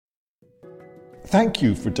Thank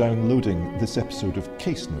you for downloading this episode of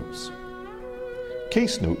Case Notes.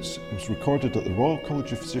 Case Notes was recorded at the Royal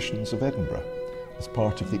College of Physicians of Edinburgh as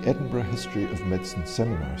part of the Edinburgh History of Medicine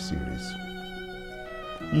seminar series.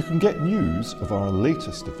 You can get news of our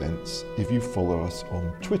latest events if you follow us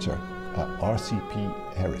on Twitter at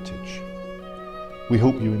RCP Heritage. We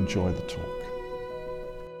hope you enjoy the talk.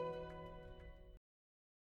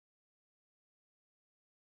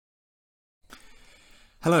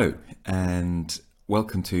 Hello and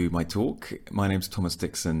welcome to my talk. My name is Thomas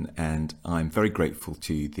Dixon and I'm very grateful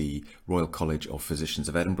to the Royal College of Physicians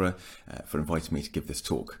of Edinburgh for inviting me to give this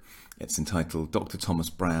talk. It's entitled Dr.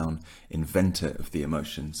 Thomas Browne, Inventor of the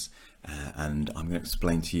Emotions, and I'm going to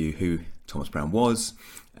explain to you who Thomas Browne was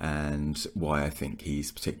and why I think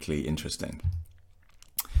he's particularly interesting.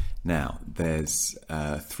 Now, there's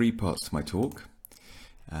three parts to my talk.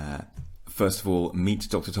 First of all, meet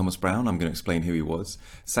Dr. Thomas Browne. I'm going to explain who he was.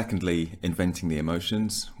 Secondly, inventing the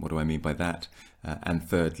emotions. What do I mean by that? And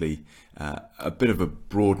thirdly, a bit of a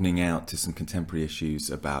broadening out to some contemporary issues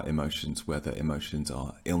about emotions, whether emotions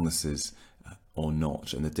are illnesses or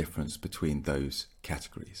not, and the difference between those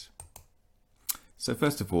categories. So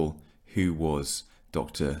first of all, who was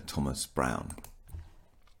Dr. Thomas Browne?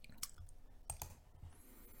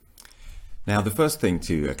 Now, the first thing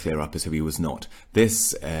to clear up is who he was not.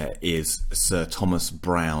 This is Sir Thomas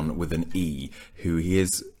Browne with an E, who he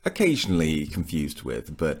is occasionally confused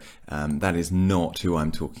with, but that is not who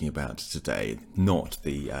I'm talking about today, not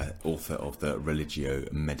the author of the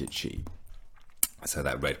Religio Medici. So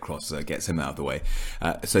that red cross gets him out of the way.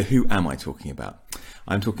 So who am I talking about?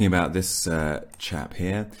 I'm talking about this chap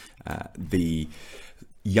here, the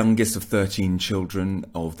youngest of 13 children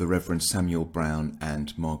of the Reverend Samuel Browne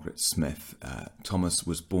and Margaret Smith. Thomas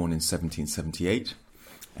was born in 1778,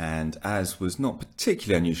 and as was not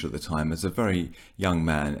particularly unusual at the time, as a very young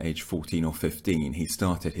man, aged 14 or 15, he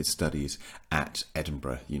started his studies at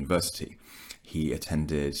Edinburgh University. He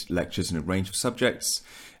attended lectures in a range of subjects,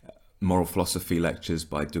 moral philosophy lectures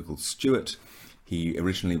by Dougal Stewart. He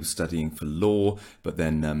originally was studying for law, but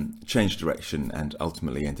then changed direction and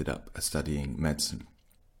ultimately ended up studying medicine.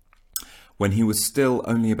 When he was still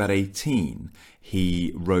only about 18,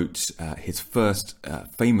 he wrote his first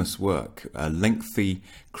famous work, a lengthy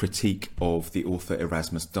critique of the author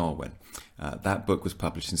Erasmus Darwin. That book was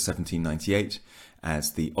published in 1798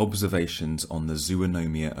 as the Observations on the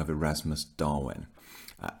Zoonomia of Erasmus Darwin.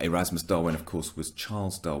 Erasmus Darwin, of course, was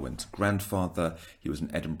Charles Darwin's grandfather. He was an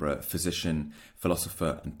Edinburgh physician,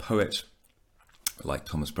 philosopher and poet, like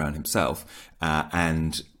Thomas Browne himself,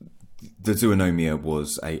 and the Zoonomia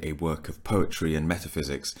was a work of poetry and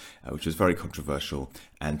metaphysics, which was very controversial,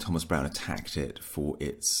 and Thomas Browne attacked it for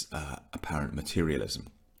its apparent materialism.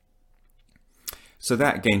 So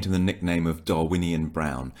that gained him the nickname of Darwinian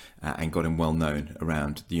Browne and got him well known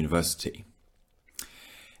around the university.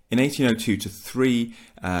 In 1802-3,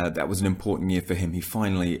 that was an important year for him. He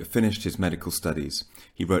finally finished his medical studies.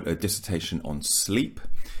 He wrote a dissertation on sleep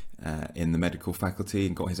in the medical faculty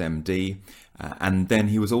and got his MD, and then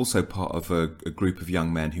he was also part of a group of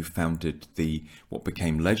young men who founded what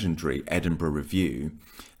became legendary Edinburgh Review,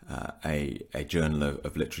 a journal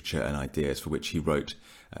of literature and ideas for which he wrote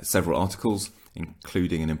several articles,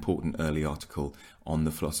 including an important early article on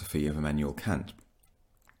the philosophy of Immanuel Kant.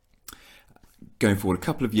 Going forward a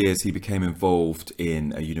couple of years, he became involved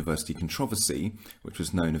in a university controversy, which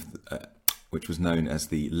was known as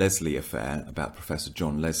the Leslie Affair, about Professor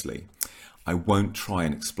John Leslie. I won't try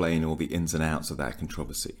and explain all the ins and outs of that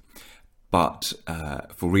controversy, but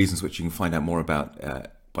for reasons which you can find out more about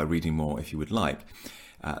by reading more if you would like,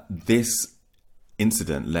 this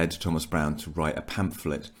incident led Thomas Browne to write a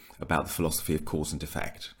pamphlet about the philosophy of cause and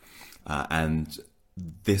effect. And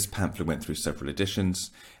this pamphlet went through several editions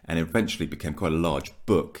and eventually became quite a large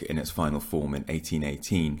book in its final form in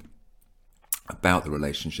 1818 about the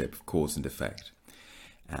relationship of cause and effect.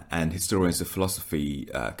 And historians of philosophy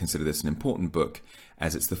consider this an important book,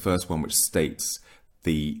 as it's the first one which states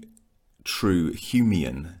the true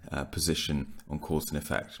Humean position on cause and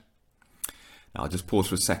effect. Now, I'll just pause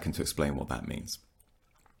for a second to explain what that means.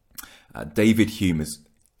 David Hume is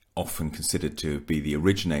often considered to be the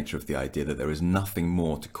originator of the idea that there is nothing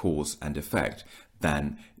more to cause and effect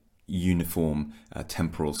than uniform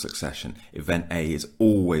temporal succession. Event A is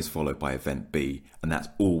always followed by event B, and that's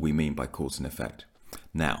all we mean by cause and effect.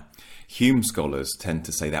 Now, Hume scholars tend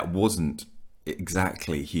to say that wasn't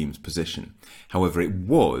exactly Hume's position. However, it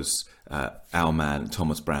was our man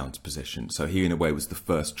Thomas Browne's position. So he, in a way, was the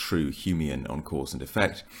first true Humean on cause and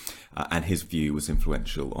effect, and his view was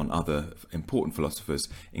influential on other important philosophers,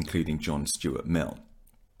 including John Stuart Mill.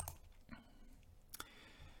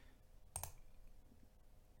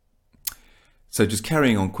 So just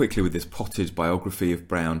carrying on quickly with this potted biography of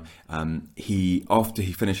Brown, after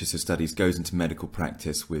he finishes his studies, goes into medical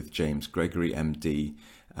practice with James Gregory, MD,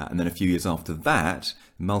 and then a few years after that,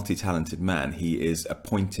 multi-talented man, he is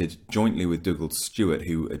appointed jointly with Dougald Stewart,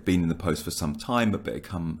 who had been in the post for some time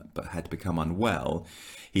but had become unwell.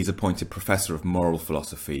 He's appointed Professor of Moral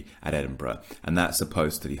Philosophy at Edinburgh, and that's a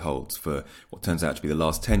post that he holds for what turns out to be the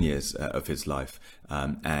last 10 years of his life,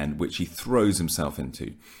 and which he throws himself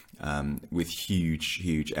into with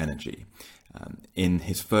huge energy. In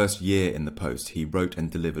his first year in the post, he wrote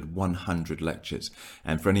and delivered 100 lectures.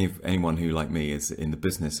 And for anyone who, like me, is in the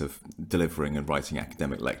business of delivering and writing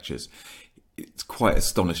academic lectures, it's quite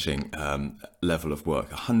astonishing level of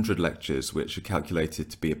work. 100 lectures, which are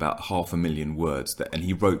calculated to be about 500,000 words, and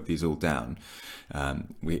he wrote these all down.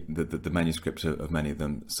 The manuscripts of many of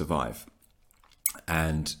them survive.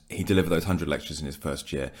 And he delivered those 100 lectures in his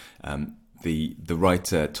first year. The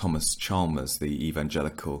writer Thomas Chalmers, the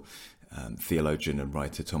evangelical theologian and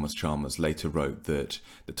writer Thomas Chalmers, later wrote that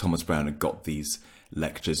Thomas Brown had got these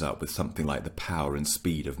lectures up with something like the power and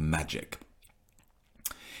speed of magic.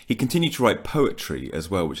 He continued to write poetry as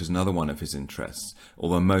well, which is another one of his interests,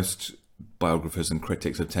 although most biographers and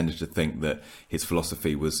critics have tended to think that his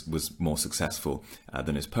philosophy was more successful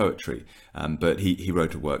than his poetry. But he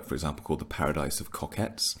wrote a work, for example, called The Paradise of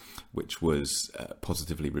Coquettes, which was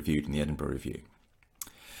positively reviewed in the Edinburgh Review.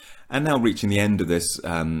 And now reaching the end of this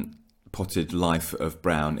potted life of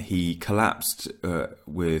Brown, he collapsed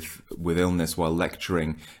with illness while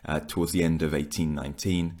lecturing towards the end of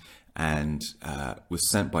 1819, and was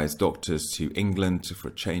sent by his doctors to England for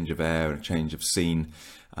a change of air and a change of scene,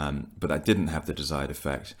 but that didn't have the desired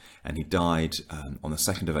effect, and he died on the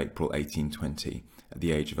 2nd of April 1820 at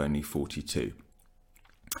the age of only 42.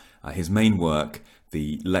 His main work,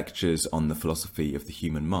 the Lectures on the Philosophy of the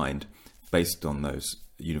Human Mind, based on those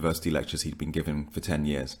university lectures he'd been given for 10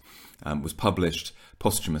 years, was published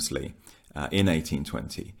posthumously in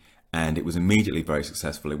 1820, and it was immediately very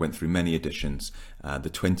successful. It went through many editions, the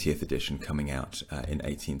 20th edition coming out in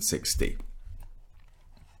 1860.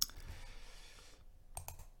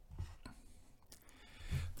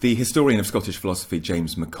 The historian of Scottish philosophy,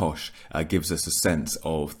 James McCosh, gives us a sense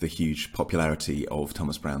of the huge popularity of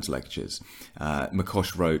Thomas Brown's lectures.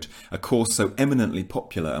 McCosh wrote, "A course so eminently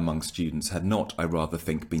popular among students had not, I rather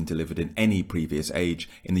think, been delivered in any previous age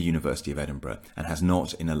in the University of Edinburgh, and has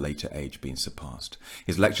not in a later age been surpassed.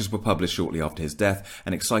 His lectures were published shortly after his death,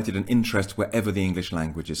 and excited an interest wherever the English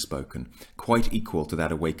language is spoken, quite equal to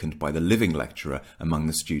that awakened by the living lecturer among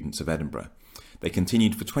the students of Edinburgh. They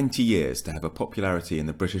continued for 20 years to have a popularity in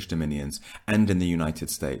the British dominions and in the United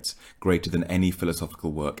States greater than any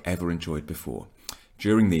philosophical work ever enjoyed before.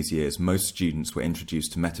 During these years, most students were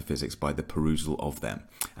introduced to metaphysics by the perusal of them,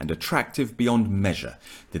 and attractive beyond measure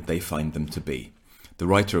did they find them to be. The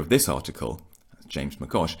writer of this article, James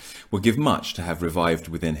McCosh, will give much to have revived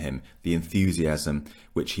within him the enthusiasm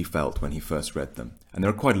which he felt when he first read them." And there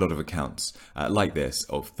are quite a lot of accounts like this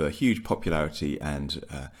of the huge popularity and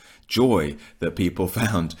joy that people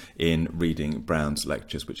found in reading Brown's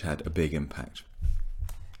lectures, which had a big impact.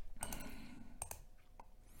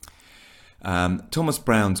 Thomas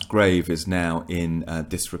Brown's grave is now in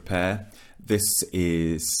disrepair. This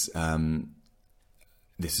is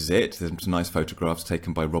it. There's some nice photographs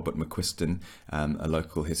taken by Robert McQuiston, a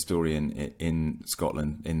local historian in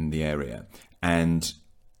Scotland, in the area. And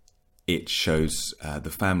it shows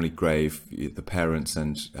the family grave, the parents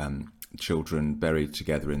and children buried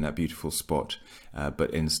together in that beautiful spot,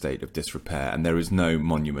 but in a state of disrepair. And there is no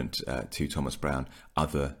monument to Thomas Brown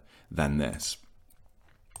other than this.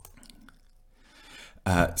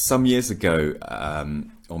 Some years ago,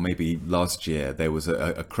 or maybe last year, there was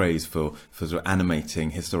a craze for sort of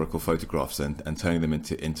animating historical photographs and turning them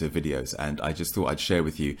into videos. And I just thought I'd share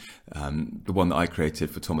with you the one that I created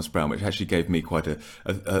for Thomas Brown, which actually gave me quite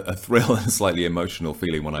a thrill and a slightly emotional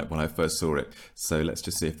feeling when I first saw it. So let's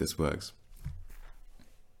just see if this works.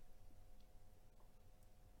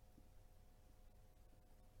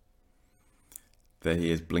 There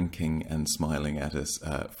he is, blinking and smiling at us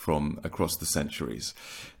from across the centuries.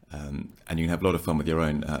 And you can have a lot of fun with your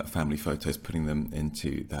own family photos, putting them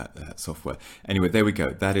into that software. Anyway, there we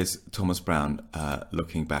go. That is Thomas Brown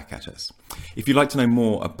looking back at us. If you'd like to know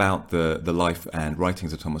more about the life and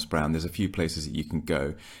writings of Thomas Brown, there's a few places that you can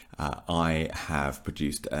go. I have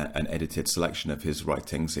produced an edited selection of his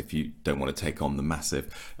writings, if you don't want to take on the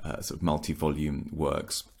massive sort of multi-volume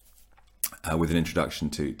works. With an introduction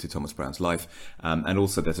to Thomas Brown's life. And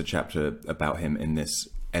also there's a chapter about him in this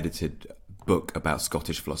edited book about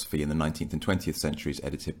Scottish philosophy in the 19th and 20th centuries,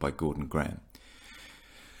 edited by Gordon Graham.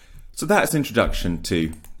 So that's an introduction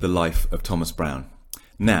to the life of Thomas Browne.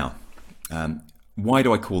 Now, why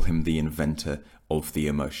do I call him the inventor of the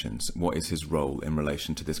emotions? What is his role in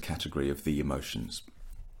relation to this category of the emotions?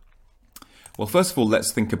 Well, first of all,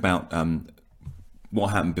 let's think about what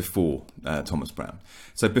happened before Thomas Browne.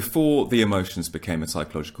 So before the emotions became a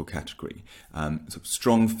psychological category, sort of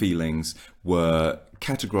strong feelings were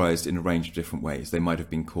categorized in a range of different ways. They might have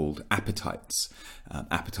been called appetites.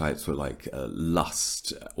 Appetites were like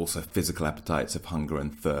lust, also physical appetites of hunger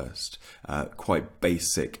and thirst, quite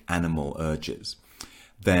basic animal urges.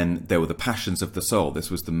 Then there were the passions of the soul.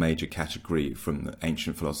 This was the major category from the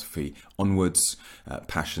ancient philosophy onwards,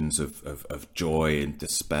 passions of joy and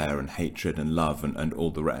despair and hatred and love and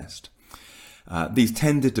all the rest. These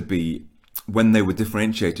tended to be, when they were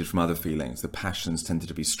differentiated from other feelings, the passions tended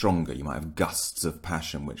to be stronger. You might have gusts of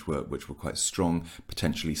passion which were quite strong,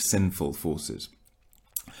 potentially sinful forces.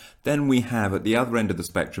 Then we have at the other end of the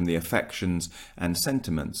spectrum the affections and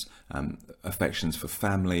sentiments, affections for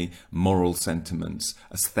family, moral sentiments,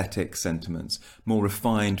 aesthetic sentiments, more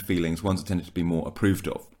refined feelings, ones that tended to be more approved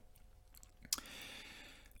of.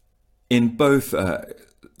 In both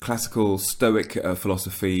classical Stoic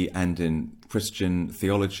philosophy and in Christian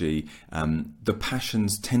theology, the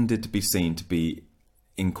passions tended to be seen to be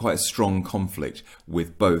in quite a strong conflict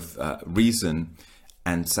with both reason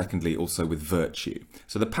and secondly also with virtue.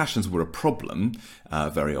 So the passions were a problem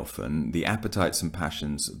very often. The appetites and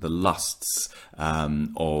passions, the lusts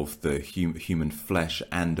of the human flesh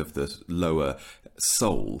and of the lower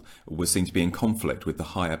soul were seen to be in conflict with the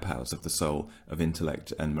higher powers of the soul of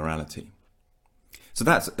intellect and morality. So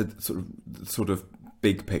that's a sort of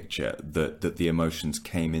big picture that the emotions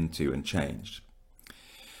came into and changed.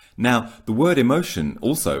 Now, the word emotion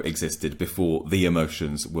also existed before the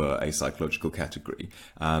emotions were a psychological category.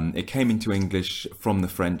 It came into English from the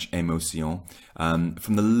French émotion.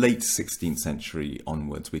 From the late 16th century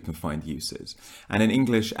onwards, we can find uses. And in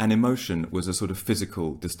English, an emotion was a sort of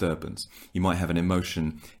physical disturbance. You might have an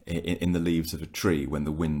emotion in the leaves of a tree when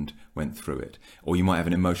the wind went through it. Or you might have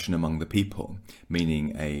an emotion among the people,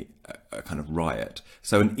 meaning a kind of riot.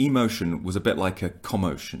 So an emotion was a bit like a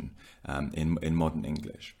commotion in modern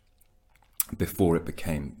English, before it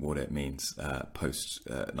became what it means post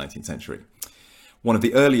 19th century. One of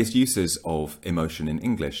the earliest uses of emotion in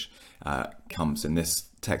English comes in this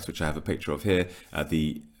text, which I have a picture of here,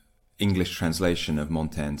 the English translation of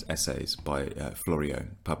Montaigne's essays by Fleuriot,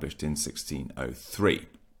 published in 1603.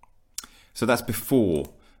 So that's before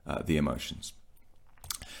the emotions.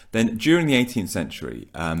 Then during the 18th century,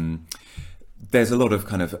 there's a lot of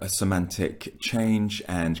kind of a semantic change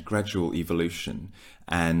and gradual evolution,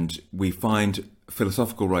 and we find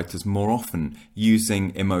philosophical writers more often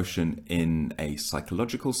using emotion in a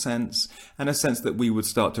psychological sense and a sense that we would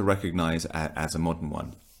start to recognize as a modern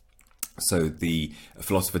one. So the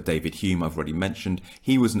philosopher David Hume, I've already mentioned,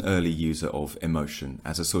 he was an early user of emotion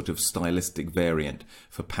as a sort of stylistic variant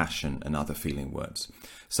for passion and other feeling words.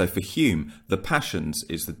 So for Hume, the passions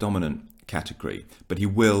is the dominant category, but he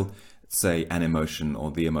will say an emotion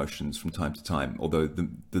or the emotions from time to time, although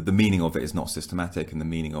the meaning of it is not systematic and the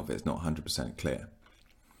meaning of it is not 100% clear.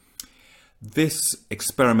 This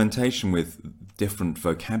experimentation with different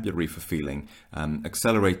vocabulary for feeling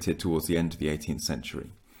accelerated towards the end of the 18th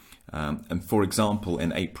century. And for example,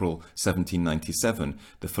 in April 1797,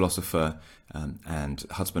 the philosopher and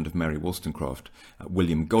husband of Mary Wollstonecraft,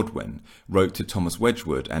 William Godwin, wrote to Thomas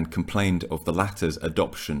Wedgwood and complained of the latter's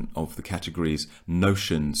adoption of the categories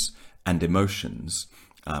notions and emotions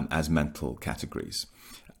as mental categories.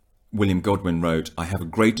 William Godwin wrote, "I have a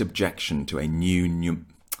great objection to a new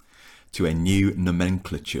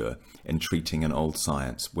nomenclature in treating an old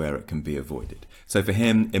science where it can be avoided." So for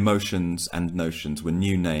him, emotions and notions were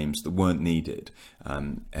new names that weren't needed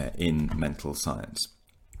in mental science.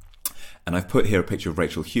 And I've put here a picture of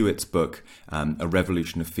Rachel Hewitt's book, A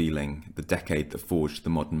Revolution of Feeling, The Decade That Forged the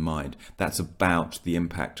Modern Mind. That's about the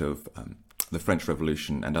impact of the French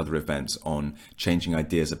Revolution and other events on changing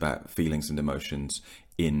ideas about feelings and emotions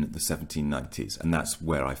in the 1790s. And that's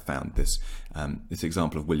where I found this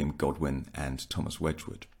example of William Godwin and Thomas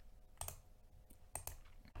Wedgwood.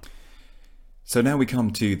 So now we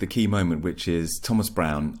come to the key moment, which is Thomas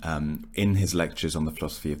Browne, in his lectures on the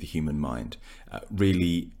philosophy of the human mind,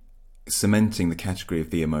 really cementing the category of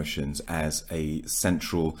the emotions as a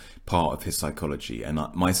central part of his psychology. And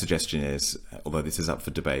my suggestion is, although this is up for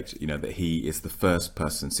debate, that he is the first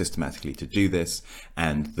person systematically to do this,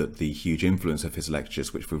 and that the huge influence of his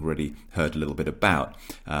lectures, which we've already heard a little bit about,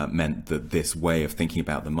 meant that this way of thinking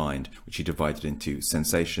about the mind, which he divided into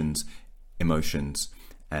sensations, emotions,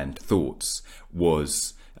 and thoughts,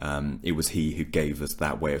 was It was he who gave us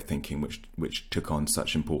that way of thinking, which took on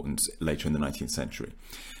such importance later in the 19th century.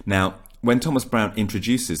 Now, when Thomas Browne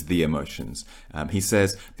introduces the emotions, he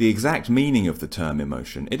says, the exact meaning of the term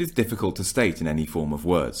emotion, it is difficult to state in any form of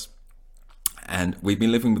words. And we've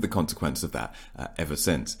been living with the consequence of that ever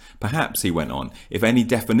since. Perhaps, he went on, if any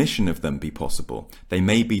definition of them be possible, they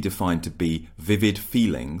may be defined to be vivid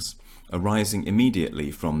feelings arising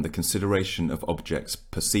immediately from the consideration of objects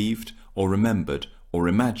perceived or remembered or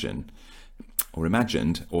imagined,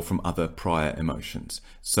 or from other prior emotions.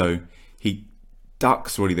 So he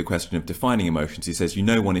ducks really the question of defining emotions. He says, you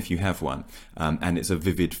know one if you have one, and it's a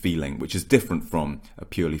vivid feeling, which is different from a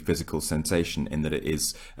purely physical sensation in that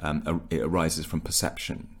it arises from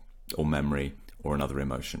perception or memory or another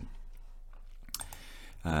emotion.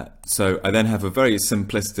 So I then have a very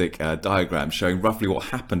simplistic diagram showing roughly what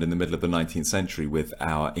happened in the middle of the 19th century with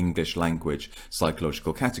our English language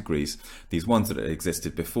psychological categories. These ones that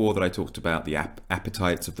existed before that I talked about, the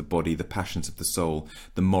appetites of the body, the passions of the soul,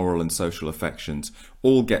 the moral and social affections,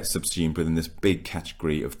 all get subsumed within this big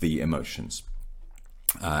category of the emotions.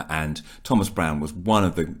 And Thomas Browne was one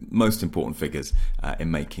of the most important figures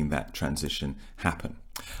in making that transition happen.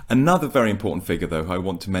 Another very important figure, though, who I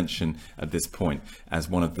want to mention at this point as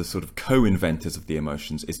one of the sort of co-inventors of the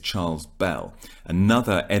emotions is Charles Bell,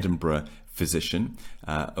 another Edinburgh physician,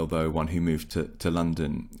 although one who moved to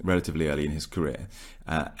London relatively early in his career.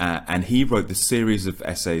 And he wrote the series of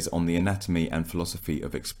essays on the anatomy and philosophy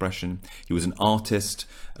of expression. He was an artist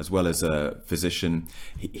as well as a physician.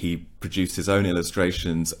 He produced his own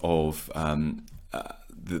illustrations of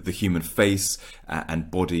the human face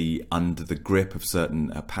and body under the grip of certain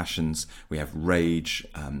passions. We have rage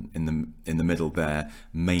in the middle there,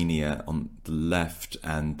 mania on the left,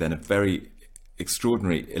 and then a very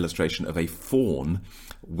extraordinary illustration of a faun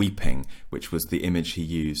weeping, which was the image he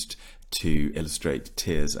used to illustrate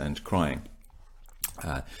tears and crying.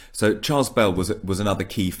 So Charles Bell was another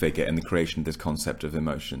key figure in the creation of this concept of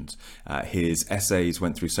emotions. His essays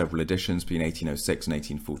went through several editions between 1806 and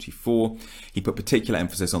 1844. He put particular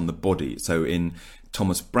emphasis on the body. So in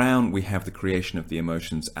Thomas Browne, we have the creation of the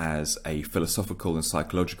emotions as a philosophical and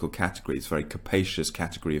psychological category. It's a very capacious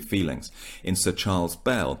category of feelings. In Sir Charles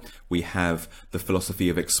Bell, we have the philosophy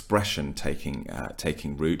of expression taking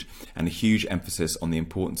root, and a huge emphasis on the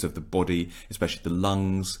importance of the body, especially the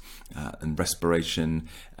lungs and respiration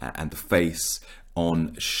and the face,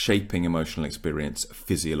 on shaping emotional experience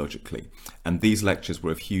physiologically. And these lectures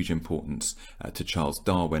were of huge importance to Charles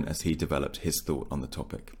Darwin as he developed his thought on the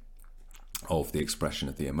topic of the expression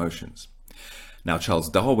of the emotions. Now, Charles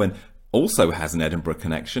Darwin also has an Edinburgh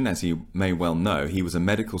connection. As you may well know, he was a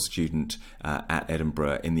medical student at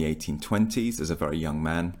Edinburgh in the 1820s as a very young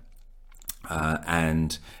man.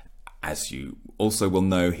 And as you also will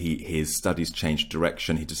know, his studies changed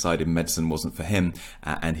direction. He decided medicine wasn't for him,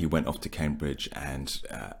 and he went off to Cambridge, and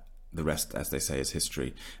the rest, as they say, is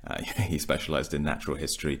history. He specialised in natural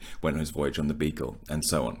history, went on his voyage on the Beagle, and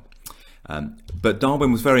so on. But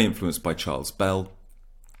Darwin was very influenced by Charles Bell,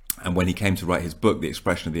 and when he came to write his book, The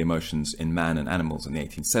Expression of the Emotions in Man and Animals, in the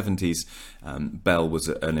 1870s, Bell was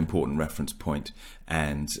an important reference point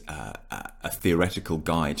and a theoretical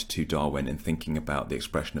guide to Darwin in thinking about the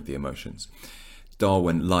expression of the emotions.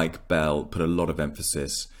 Darwin, like Bell, put a lot of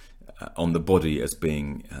emphasis on the body as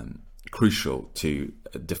being crucial to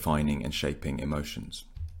defining and shaping emotions.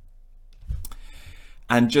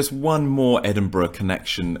 And just one more Edinburgh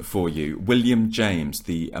connection for you. William James,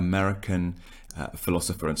 the American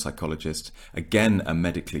philosopher and psychologist, again a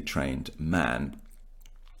medically trained man,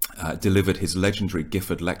 delivered his legendary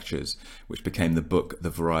Gifford Lectures, which became the book The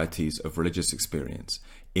Varieties of Religious Experience,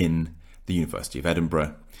 in the University of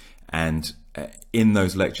Edinburgh. And in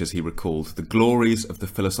those lectures, he recalled the glories of the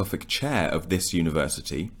philosophic chair of this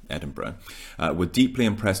university, Edinburgh, were deeply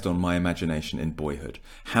impressed on my imagination in boyhood.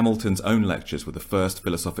 Hamilton's own lectures were the first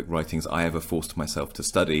philosophic writings I ever forced myself to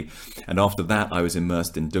study, and after that I was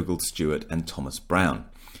immersed in Dugald Stewart and Thomas Browne.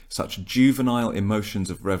 Such juvenile emotions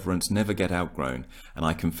of reverence never get outgrown, and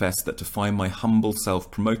I confess that to find my humble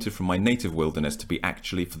self promoted from my native wilderness to be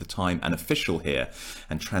actually for the time an official here,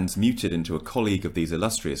 and transmuted into a colleague of these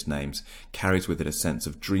illustrious names, carries with it a sense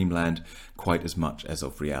of dreamland quite as much as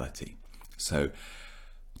of reality. So,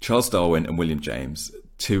 Charles Darwin and William James,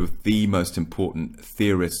 two of the most important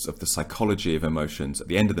theorists of the psychology of emotions at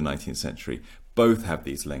the end of the 19th century, both have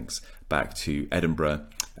these links back to Edinburgh,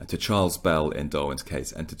 to Charles Bell in Darwin's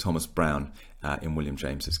case, and to Thomas Browne in William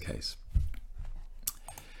James's case.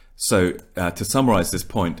 So, to summarise this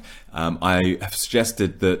point, I have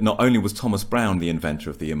suggested that not only was Thomas Browne the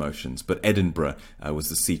inventor of the emotions, but Edinburgh was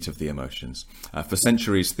the seat of the emotions. For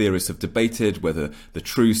centuries, theorists have debated whether the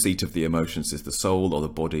true seat of the emotions is the soul or the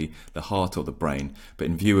body, the heart or the brain. But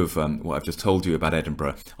in view of what I've just told you about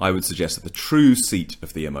Edinburgh, I would suggest that the true seat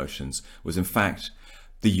of the emotions was in fact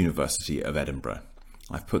the University of Edinburgh.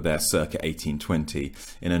 I've put there circa 1820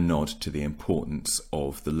 in a nod to the importance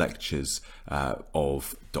of the lectures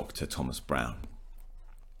of Dr. Thomas Browne.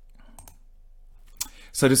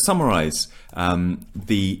 So to summarise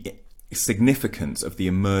the significance of the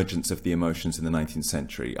emergence of the emotions in the 19th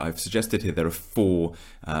century, I've suggested here there are four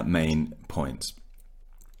main points.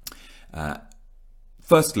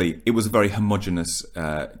 Firstly, it was a very homogeneous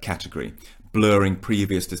category, blurring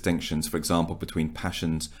previous distinctions, for example, between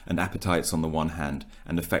passions and appetites on the one hand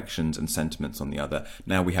and affections and sentiments on the other.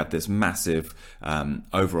 Now we have this massive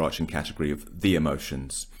overarching category of the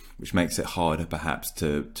emotions, which makes it harder perhaps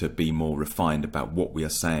to be more refined about what we are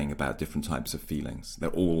saying about different types of feelings. They're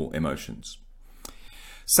all emotions.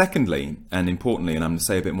 Secondly, and importantly, and I'm going to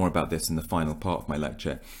say a bit more about this in the final part of my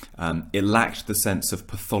lecture, it lacked the sense of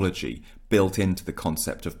pathology built into the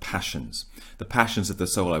concept of passions. The passions of the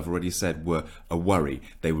soul, I've already said, were a worry.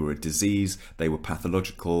 They were a disease. They were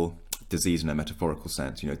pathological, disease in a metaphorical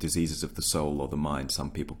sense, diseases of the soul or the mind,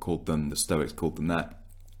 some people called them, the Stoics called them that.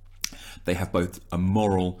 They have both a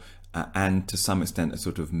moral and to some extent a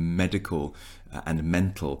sort of medical and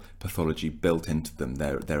mental pathology built into them.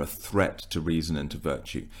 They're a threat to reason and to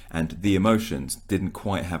virtue. And the emotions didn't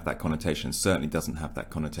quite have that connotation, certainly doesn't have that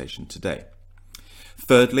connotation today.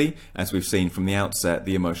 Thirdly, as we've seen from the outset,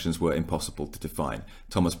 the emotions were impossible to define.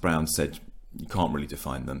 Thomas Browne said you can't really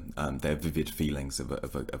define them. They're vivid feelings of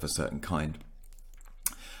a certain kind.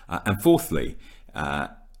 And fourthly,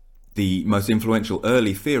 the most influential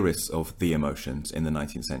early theorists of the emotions in the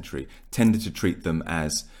 19th century tended to treat them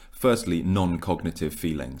as, firstly, non-cognitive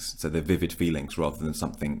feelings. So they're vivid feelings rather than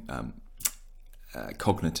something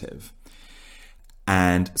cognitive.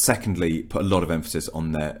 And secondly, put a lot of emphasis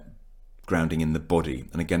on their grounding in the body.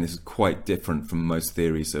 And again, this is quite different from most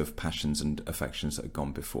theories of passions and affections that have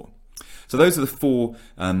gone before. So those are the four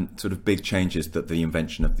sort of big changes that the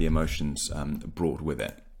invention of the emotions brought with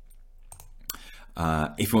it.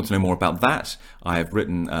 If you want to know more about that, I have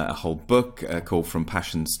written a whole book called From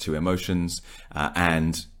Passions to Emotions,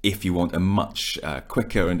 and if you want a much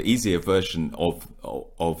quicker and easier version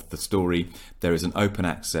of the story, there is an open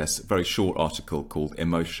access, very short article called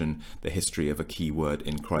Emotion, the History of a Key Word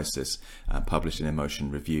in Crisis, published in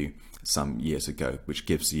Emotion Review some years ago, which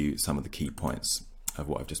gives you some of the key points of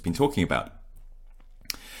what I've just been talking about.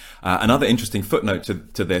 Another interesting footnote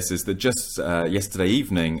to this is that just yesterday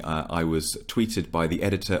evening, I was tweeted by the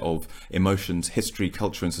editor of Emotions, History,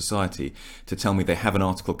 Culture and Society to tell me they have an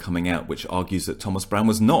article coming out which argues that Thomas Browne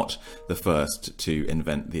was not the first to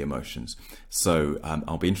invent the emotions. So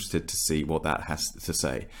I'll be interested to see what that has to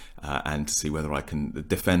say and to see whether I can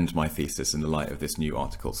defend my thesis in the light of this new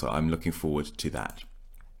article. So I'm looking forward to that.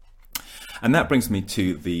 And that brings me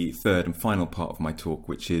to the third and final part of my talk,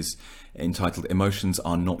 which is entitled Emotions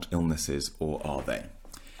Are Not Illnesses, or Are They?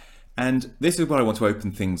 And this is where I want to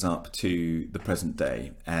open things up to the present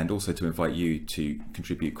day and also to invite you to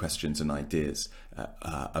contribute questions and ideas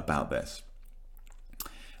about this.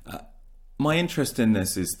 My interest in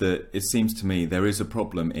this is that it seems to me there is a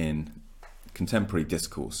problem in contemporary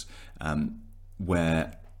discourse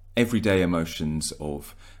where everyday emotions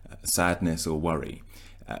of sadness or worry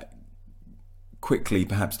quickly,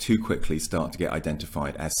 perhaps too quickly, start to get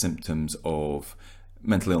identified as symptoms of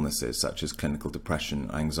mental illnesses such as clinical depression,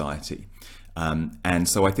 anxiety. And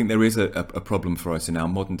so I think there is a problem for us in our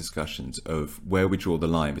modern discussions of where we draw the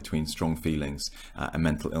line between strong feelings and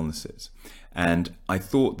mental illnesses. And I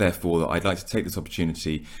thought, therefore, that I'd like to take this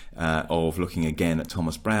opportunity of looking again at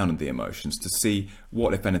Thomas Browne and the emotions to see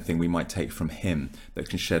what, if anything, we might take from him that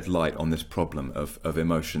can shed light on this problem of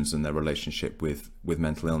emotions and their relationship with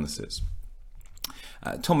mental illnesses.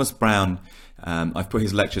 Thomas Browne, I've put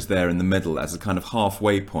his lectures there in the middle as a kind of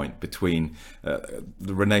halfway point between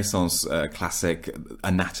the Renaissance classic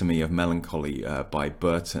Anatomy of Melancholy by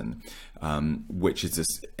Burton, which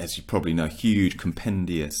is, as you probably know, huge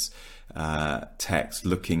compendious text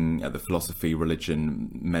looking at the philosophy, religion,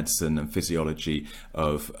 medicine and physiology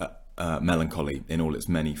of melancholy in all its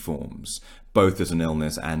many forms, both as an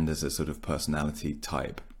illness and as a sort of personality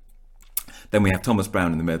type. Then we have Thomas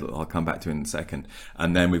Browne in the middle, I'll come back to in a second.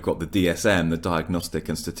 And then we've got the DSM, the Diagnostic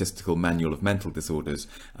and Statistical Manual of Mental Disorders,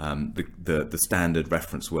 the standard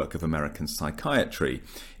reference work of American psychiatry,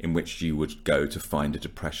 in which you would go to find a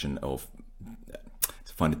definition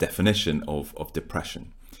of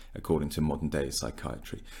depression. according to modern day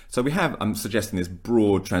psychiatry. So we have, I'm suggesting, this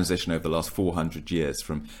broad transition over the last 400 years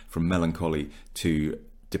from melancholy to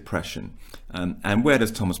depression. And where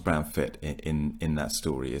does Thomas Browne fit in that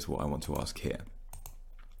story is what I want to ask here.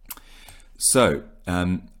 So,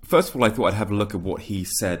 first of all, I thought I'd have a look at what he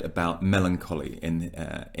said about melancholy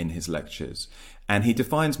in his lectures. And he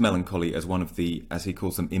defines melancholy as one of the, as he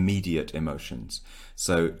calls them, immediate emotions.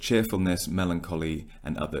 So cheerfulness, melancholy,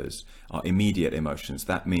 and others are immediate emotions.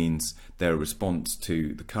 That means they're a response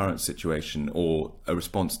to the current situation or a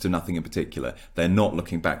response to nothing in particular. They're not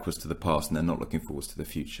looking backwards to the past and they're not looking forwards to the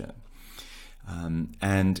future.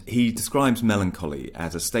 And he describes melancholy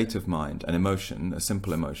as a state of mind, an emotion, a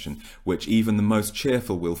simple emotion, which even the most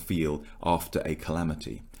cheerful will feel after a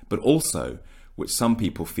calamity, but also which some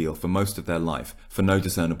people feel for most of their life for no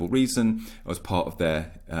discernible reason or as part of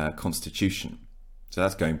their constitution. So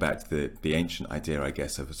that's going back to the ancient idea, I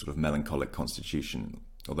guess, of a sort of melancholic constitution,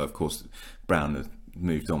 although of course Browne has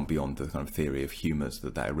moved on beyond the kind of theory of humours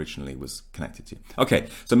that originally was connected to. Okay,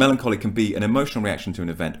 so melancholy can be an emotional reaction to an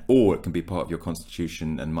event, or it can be part of your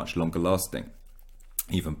constitution and much longer lasting,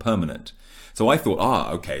 even permanent. So I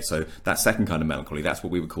thought, okay, so that second kind of melancholy, that's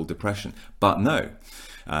what we would call depression. But no.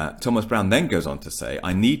 Thomas Browne then goes on to say,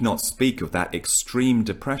 I need not speak of that extreme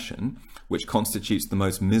depression, which constitutes the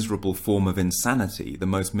most miserable form of insanity, the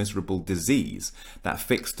most miserable disease, that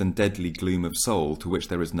fixed and deadly gloom of soul to which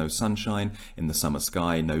there is no sunshine in the summer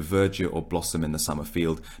sky, no verdure or blossom in the summer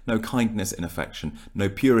field, no kindness in affection, no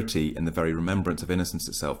purity in the very remembrance of innocence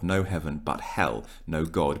itself, no heaven but hell, no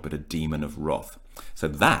God but a demon of wrath. So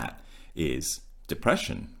that is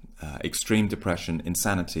depression. Extreme depression,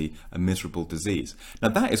 insanity, a miserable disease. Now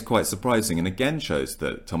that is quite surprising and again shows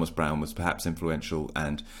that Thomas Browne was perhaps influential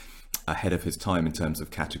and ahead of his time in terms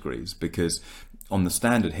of categories, because on the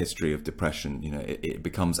standard history of depression, it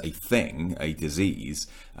becomes a thing, a disease,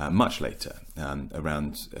 much later,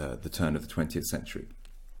 around the turn of the 20th century.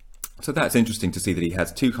 So that's interesting to see that he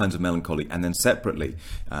has two kinds of melancholy and then separately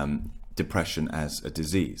depression as a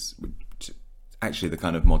disease, which is actually the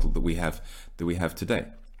kind of model that we have today.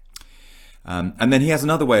 And then he has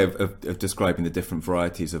another way of describing the different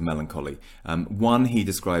varieties of melancholy. One he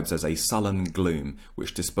describes as a sullen gloom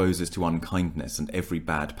which disposes to unkindness and every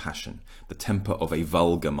bad passion, the temper of a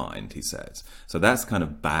vulgar mind, he says. So that's kind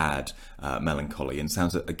of bad melancholy and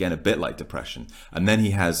sounds again a bit like depression. And then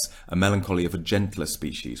he has a melancholy of a gentler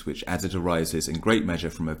species which, as it arises in great measure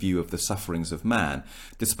from a view of the sufferings of man,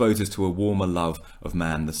 disposes to a warmer love of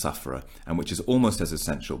man the sufferer, and which is almost as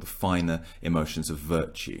essential the finer emotions of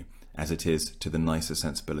virtue as it is to the nicer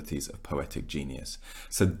sensibilities of poetic genius.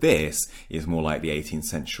 So this is more like the 18th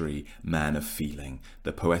century man of feeling,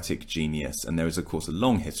 the poetic genius, and there is of course a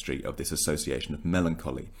long history of this association of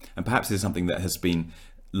melancholy, and perhaps it is something that has been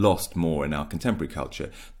lost more in our contemporary culture,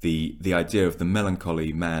 the idea of the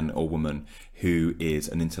melancholy man or woman who is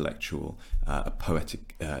an intellectual, a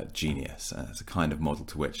poetic genius. It's a kind of model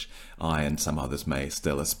to which I and some others may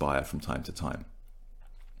still aspire from time to time.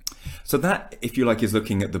 So that, if you like, is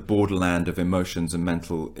looking at the borderland of emotions and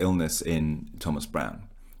mental illness in Thomas Browne,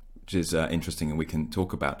 which is interesting and we can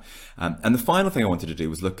talk about. And the final thing I wanted to do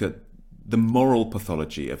was look at the moral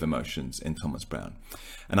pathology of emotions in Thomas Browne.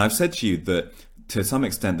 And I've said to you that to some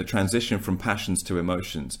extent the transition from passions to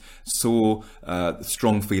emotions saw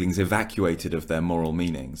strong feelings evacuated of their moral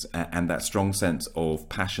meanings, and that strong sense of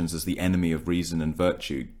passions as the enemy of reason and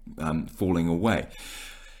virtue falling away.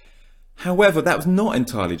 However, that was not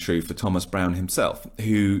entirely true for Thomas Browne himself,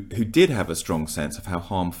 who did have a strong sense of how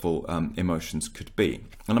harmful emotions could be.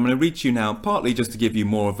 And I'm going to read to you now, partly just to give you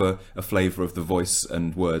more of a flavour of the voice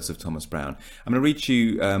and words of Thomas Browne. I'm going to read to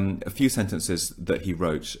you a few sentences that he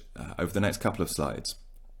wrote over the next couple of slides.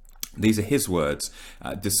 These are his words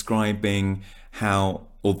describing how,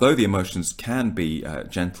 although the emotions can be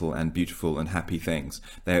gentle and beautiful and happy things,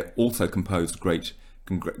 they're also composed great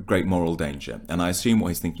moral danger. And I assume what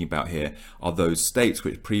he's thinking about here are those states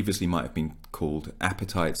which previously might have been called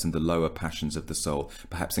appetites and the lower passions of the soul,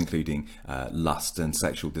 perhaps including lust and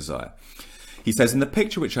sexual desire. He says, in the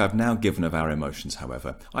picture which I have now given of our emotions,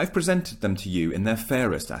 however, I've presented them to you in their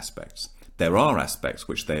fairest aspects. There are aspects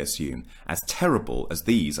which they assume, as terrible as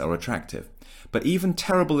these are attractive. But even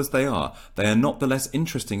terrible as they are not the less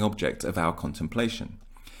interesting objects of our contemplation.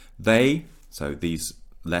 So these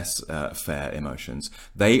less fair emotions,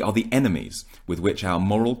 they are the enemies with which our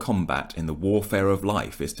moral combat in the warfare of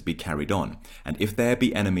life is to be carried on. And if there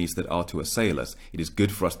be enemies that are to assail us, it is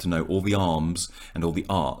good for us to know all the arms and all the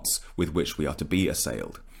arts with which we are to be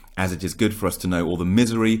assailed, as it is good for us to know all the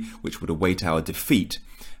misery which would await our defeat,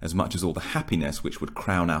 as much as all the happiness which would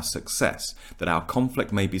crown our success, that our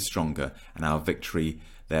conflict may be stronger and our victory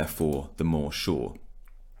therefore the more sure.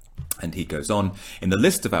 And he goes on, in the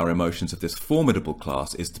list of our emotions of this formidable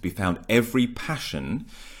class is to be found every passion,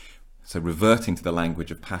 so reverting to the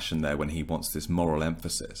language of passion there when he wants this moral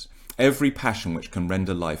emphasis, every passion which can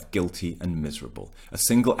render life guilty and miserable, a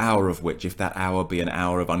single hour of which, if that hour be an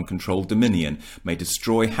hour of uncontrolled dominion, may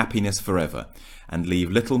destroy happiness forever, and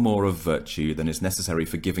leave little more of virtue than is necessary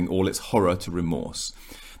for giving all its horror to remorse.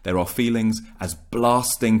 There are feelings as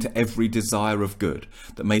blasting to every desire of good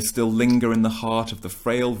that may still linger in the heart of the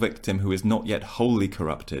frail victim who is not yet wholly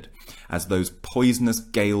corrupted, as those poisonous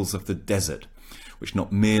gales of the desert, which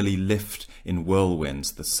not merely lift in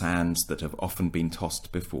whirlwinds the sands that have often been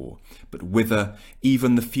tossed before, but wither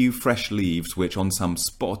even the few fresh leaves which on some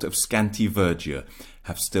spot of scanty verdure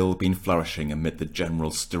have still been flourishing amid the general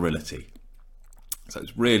sterility. So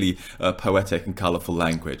it's really poetic and colourful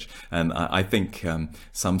language, and I think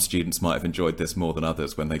some students might have enjoyed this more than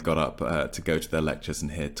others when they got up to go to their lectures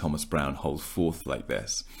and hear Thomas Browne hold forth like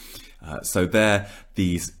this. So there,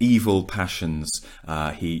 these evil passions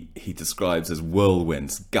he describes as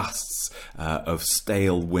whirlwinds, gusts of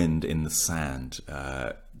stale wind in the sand,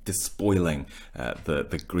 despoiling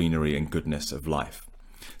the greenery and goodness of life.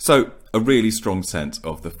 So a really strong sense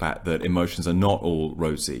of the fact that emotions are not all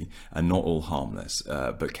rosy and not all harmless,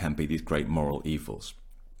 but can be these great moral evils.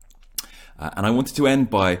 And I wanted to end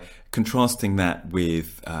by contrasting that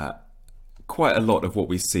with quite a lot of what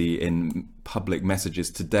we see in public messages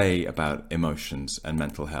today about emotions and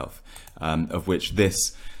mental health, of which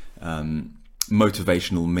this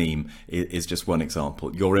motivational meme is just one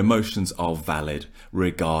example. Your emotions are valid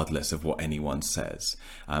regardless of what anyone says.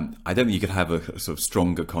 I don't think you could have a sort of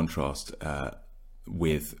stronger contrast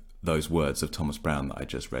with those words of Thomas Browne that I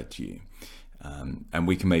just read to you. And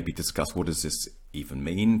we can maybe discuss, what does this even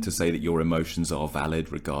mean to say that your emotions are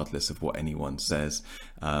valid regardless of what anyone says,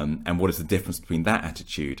 and what is the difference between that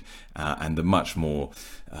attitude and the much more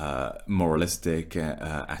moralistic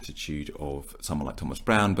attitude of someone like Thomas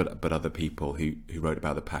Browne, but other people who wrote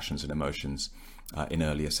about the passions and emotions in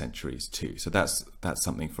earlier centuries too. So that's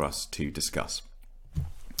something for us to discuss.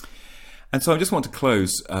 And so I just want to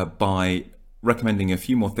close by recommending a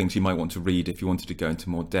few more things you might want to read if you wanted to go into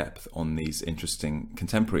more depth on these interesting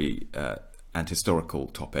contemporary and historical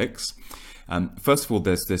topics. First of all,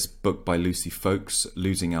 there's this book by Lucy Folks,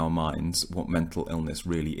 Losing Our Minds, What Mental Illness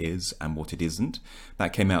Really Is and What It Isn't.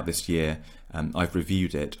 That came out this year. I've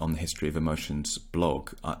reviewed it on the History of Emotions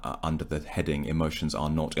blog under the heading Emotions Are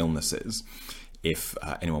Not Illnesses, if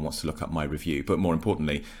anyone wants to look up my review. But more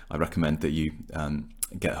importantly, I recommend that you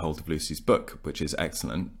get hold of Lucy's book, which is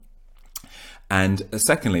excellent. And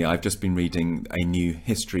secondly, I've just been reading a new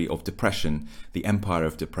history of depression, The Empire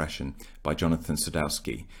of Depression by Jonathan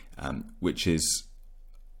Sadowski, which is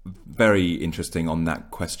very interesting on that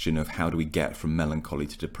question of how do we get from melancholy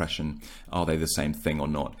to depression? Are they the same thing or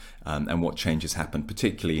not? And what changes happened,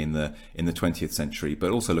 particularly in the 20th century,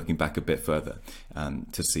 but also looking back a bit further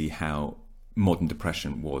to see how modern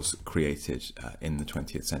depression was created in the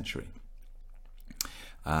 20th century.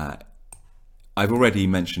 I've already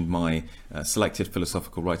mentioned my selected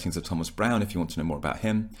philosophical writings of Thomas Browne, if you want to know more about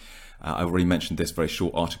him. I've already mentioned this very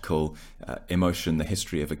short article, Emotion, the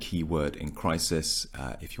History of a Key Word in Crisis,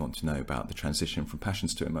 if you want to know about the transition from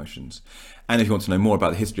passions to emotions. And if you want to know more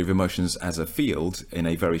about the history of emotions as a field in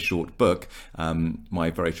a very short book, my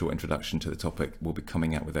very short introduction to the topic will be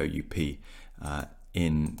coming out with OUP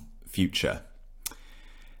in future.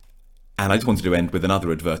 And I just wanted to end with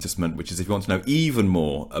another advertisement, which is if you want to know even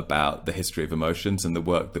more about the history of emotions and the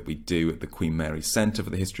work that we do at the Queen Mary Centre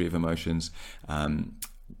for the History of Emotions,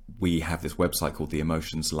 we have this website called the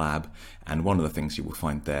Emotions Lab. And one of the things you will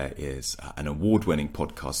find there is an award-winning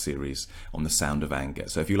podcast series on the sound of anger.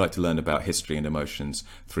 So if you like to learn about history and emotions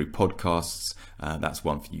through podcasts, that's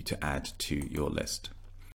one for you to add to your list.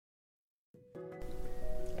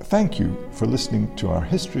 Thank you for listening to our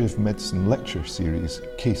History of Medicine lecture series,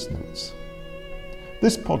 Case Notes.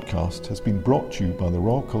 This podcast has been brought to you by the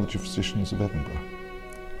Royal College of Physicians of Edinburgh.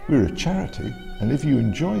 We're a charity, and if you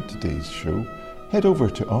enjoyed today's show, head over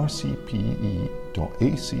to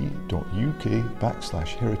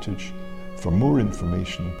rcpe.ac.uk/heritage for more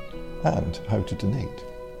information and how to donate.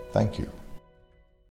 Thank you.